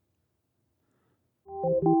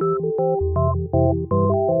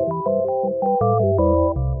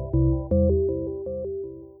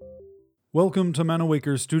Welcome to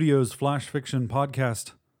Manawaker Studios Flash Fiction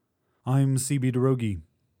Podcast. I'm CB Derogi.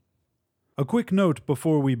 A quick note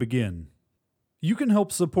before we begin. You can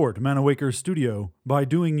help support Manawaker Studio by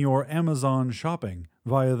doing your Amazon shopping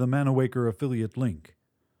via the Manawaker affiliate link.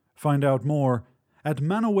 Find out more at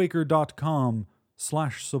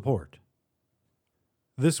manawaker.com/support.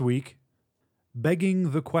 This week,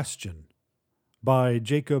 Begging the Question by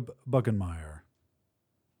Jacob Buckenmeyer.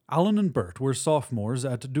 Alan and Bert were sophomores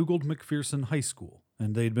at Dugald McPherson High School,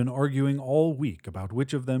 and they'd been arguing all week about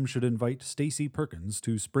which of them should invite Stacy Perkins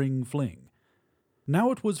to Spring Fling. Now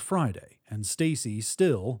it was Friday, and Stacy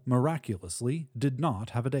still, miraculously, did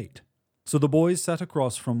not have a date. So the boys sat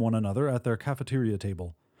across from one another at their cafeteria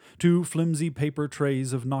table, two flimsy paper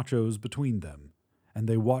trays of nachos between them, and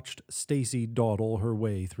they watched Stacy dawdle her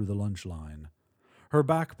way through the lunch line. Her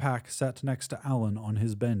backpack sat next to Alan on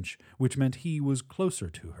his bench, which meant he was closer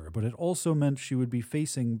to her, but it also meant she would be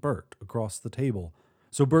facing Bert across the table,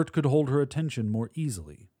 so Bert could hold her attention more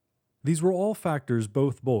easily. These were all factors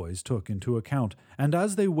both boys took into account, and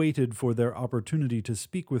as they waited for their opportunity to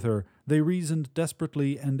speak with her, they reasoned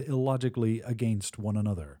desperately and illogically against one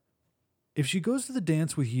another. If she goes to the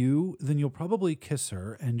dance with you, then you'll probably kiss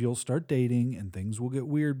her, and you'll start dating, and things will get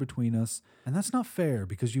weird between us, and that's not fair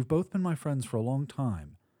because you've both been my friends for a long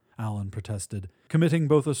time, Alan protested, committing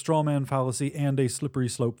both a straw man fallacy and a slippery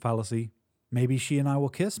slope fallacy. Maybe she and I will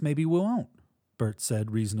kiss, maybe we won't, Bert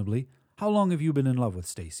said reasonably. How long have you been in love with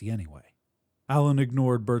Stacy, anyway? Alan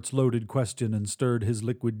ignored Bert's loaded question and stirred his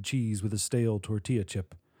liquid cheese with a stale tortilla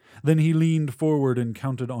chip. Then he leaned forward and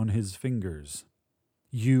counted on his fingers.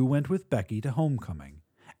 You went with Becky to homecoming,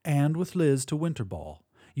 and with Liz to winter ball.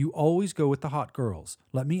 You always go with the hot girls.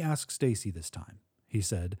 Let me ask Stacy this time, he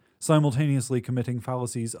said, simultaneously committing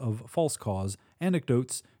fallacies of false cause,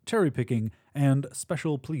 anecdotes, cherry-picking, and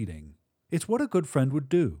special pleading. It's what a good friend would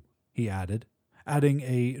do, he added, adding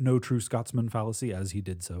a no true Scotsman fallacy as he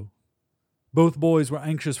did so. Both boys were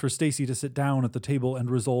anxious for Stacy to sit down at the table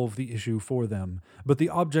and resolve the issue for them, but the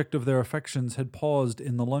object of their affections had paused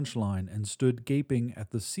in the lunch line and stood gaping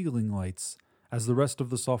at the ceiling lights as the rest of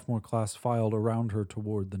the sophomore class filed around her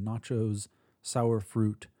toward the nachos, sour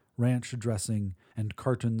fruit, ranch dressing, and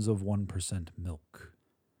cartons of 1% milk.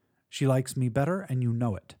 She likes me better, and you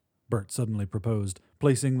know it, Bert suddenly proposed,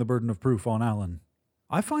 placing the burden of proof on Alan.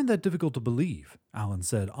 I find that difficult to believe, Alan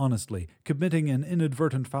said honestly, committing an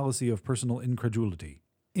inadvertent fallacy of personal incredulity.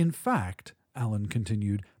 In fact, Alan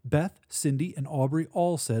continued, Beth, Cindy, and Aubrey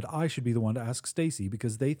all said I should be the one to ask Stacy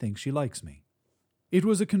because they think she likes me. It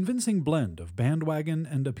was a convincing blend of bandwagon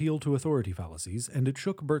and appeal to authority fallacies, and it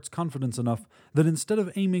shook Bert's confidence enough that instead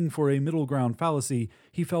of aiming for a middle ground fallacy,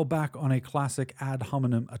 he fell back on a classic ad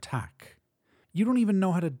hominem attack. You don't even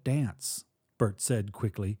know how to dance, Bert said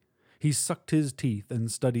quickly. He sucked his teeth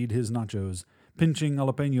and studied his nachos, pinching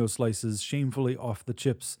jalapeno slices shamefully off the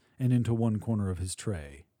chips and into one corner of his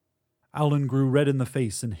tray. Alan grew red in the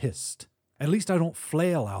face and hissed. At least I don't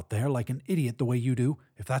flail out there like an idiot the way you do,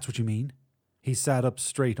 if that's what you mean. He sat up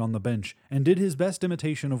straight on the bench and did his best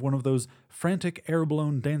imitation of one of those frantic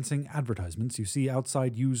air-blown dancing advertisements you see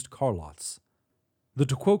outside used car lots. The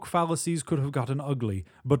to quote fallacies could have gotten ugly,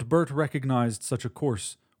 but Bert recognized such a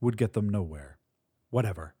course would get them nowhere.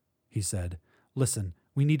 Whatever, he said. Listen,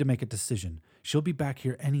 we need to make a decision. She'll be back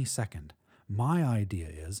here any second. My idea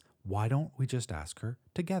is, why don't we just ask her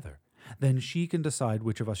together? Then she can decide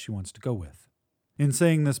which of us she wants to go with. In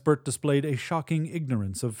saying this, Bert displayed a shocking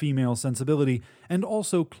ignorance of female sensibility and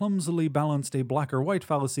also clumsily balanced a black or white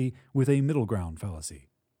fallacy with a middle ground fallacy.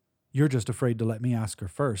 You're just afraid to let me ask her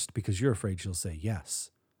first because you're afraid she'll say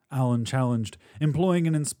yes, Alan challenged, employing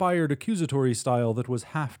an inspired accusatory style that was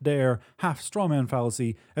half dare, half strawman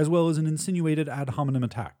fallacy, as well as an insinuated ad hominem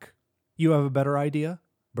attack. You have a better idea?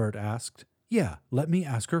 Bert asked. Yeah, let me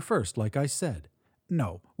ask her first, like I said.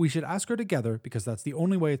 No, we should ask her together because that's the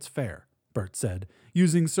only way it's fair, Bert said,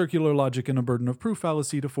 using circular logic and a burden of proof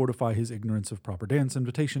fallacy to fortify his ignorance of proper dance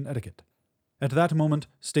invitation etiquette. At that moment,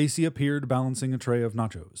 Stacy appeared balancing a tray of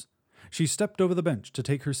nachos. She stepped over the bench to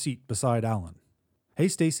take her seat beside Alan. Hey,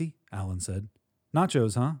 Stacy, Alan said.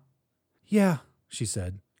 Nachos, huh? Yeah, she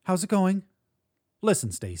said. How's it going?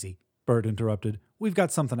 Listen, Stacy, Bert interrupted. We've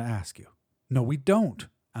got something to ask you. No, we don't,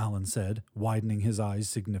 Alan said, widening his eyes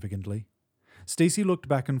significantly. Stacy looked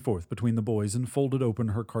back and forth between the boys and folded open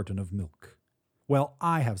her carton of milk. Well,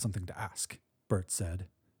 I have something to ask, Bert said.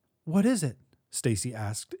 What is it? Stacy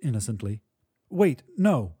asked innocently. Wait,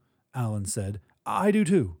 no, Alan said. I do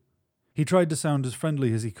too. He tried to sound as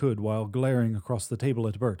friendly as he could while glaring across the table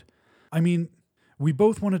at Bert. I mean, We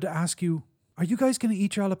both wanted to ask you, are you guys going to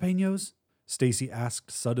eat your jalapenos? Stacy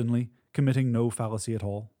asked suddenly, committing no fallacy at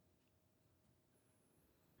all.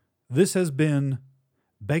 This has been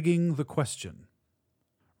Begging the Question,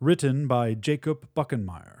 written by Jacob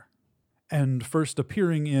Buckenmeyer, and first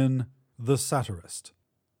appearing in The Satirist.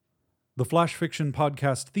 The Flash Fiction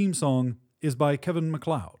Podcast theme song is by Kevin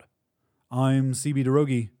MacLeod. I'm CB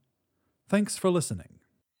Derogi. Thanks for listening.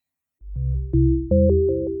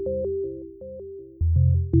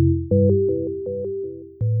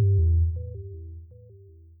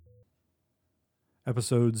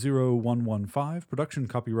 Episode 0115, production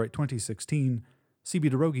copyright 2016,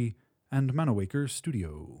 CB Derogi and Manawaker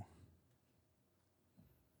Studio.